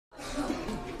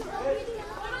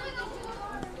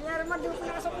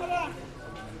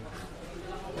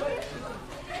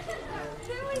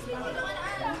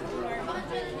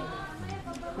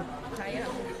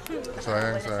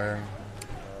Sayang, sayang.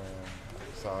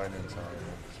 Sa akin yun, sa akin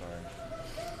yun, sa akin.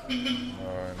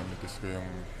 Namitis ko yung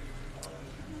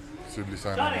posible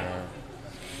sana na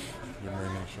yung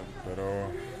winning shot. Pero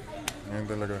ngayon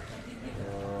talaga,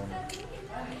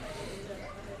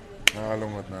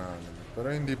 nakalungkot na. Pero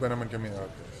hindi pa naman kami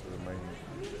out. So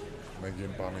may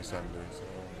game pa kami Sunday. So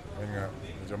ayun nga,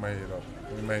 medyo mahirap.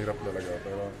 Mahirap talaga,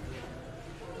 pero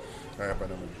kaya pa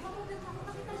naman.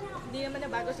 Hindi naman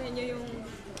nabago sa inyo yung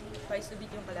twice to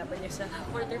beat yung kalaban niyo sa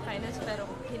quarterfinals, pero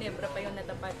Ginebra pa yung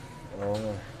natapat. Oo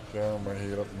nga, kaya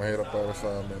mahirap para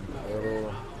sa amin. Pero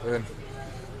ayun,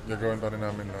 gagawin pa rin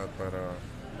namin lahat para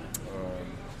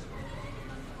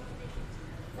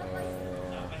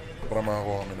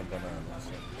makakuha kami ng panalo.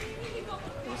 So,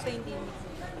 Kumusta yung team?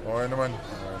 okay naman.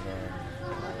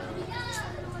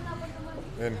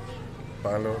 Yun,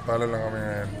 talo lang kami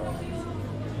ngayon.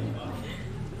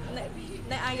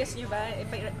 Naayos niyo ba?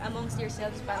 Amongst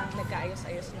yourselves, parang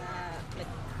nagkaayos-ayos na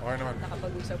Okay naman.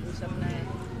 nakapag-usap-usap na.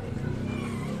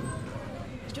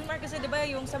 Junmar, kasi di ba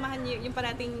yung samahan niyo, yung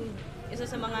parating isa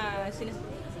sa mga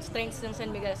strengths ng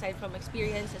San Miguel aside from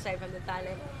experience, aside from the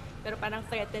talent, pero parang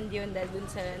threatened yun dahil dun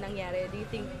sa nangyari. Do you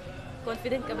think,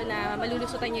 confident ka ba na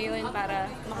malulusutan niyo yun para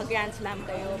maka-Grand Slam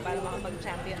kayo, para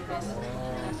makapag-champion this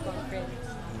last conference?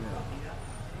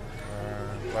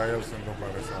 Trials nito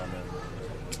para sa amin.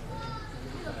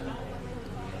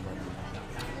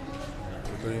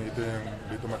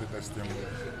 Dito matitest yung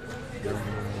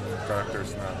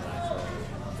characters namin.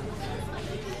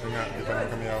 So, yun nga, di pa rin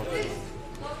kami out.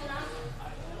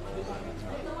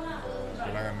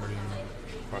 Kailangan maging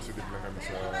positive lang kami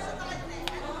sa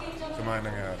mga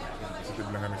nangyari. Positive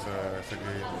lang kami sa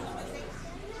game.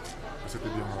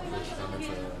 Positive yung approach namin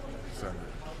sa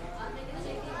Sunday.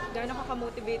 Gano'n ka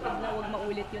ka-motivated na huwag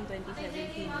maulit yung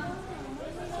 2017?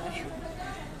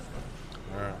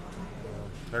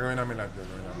 Gagawin namin lahat.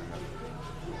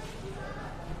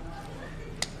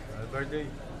 Thank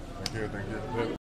you.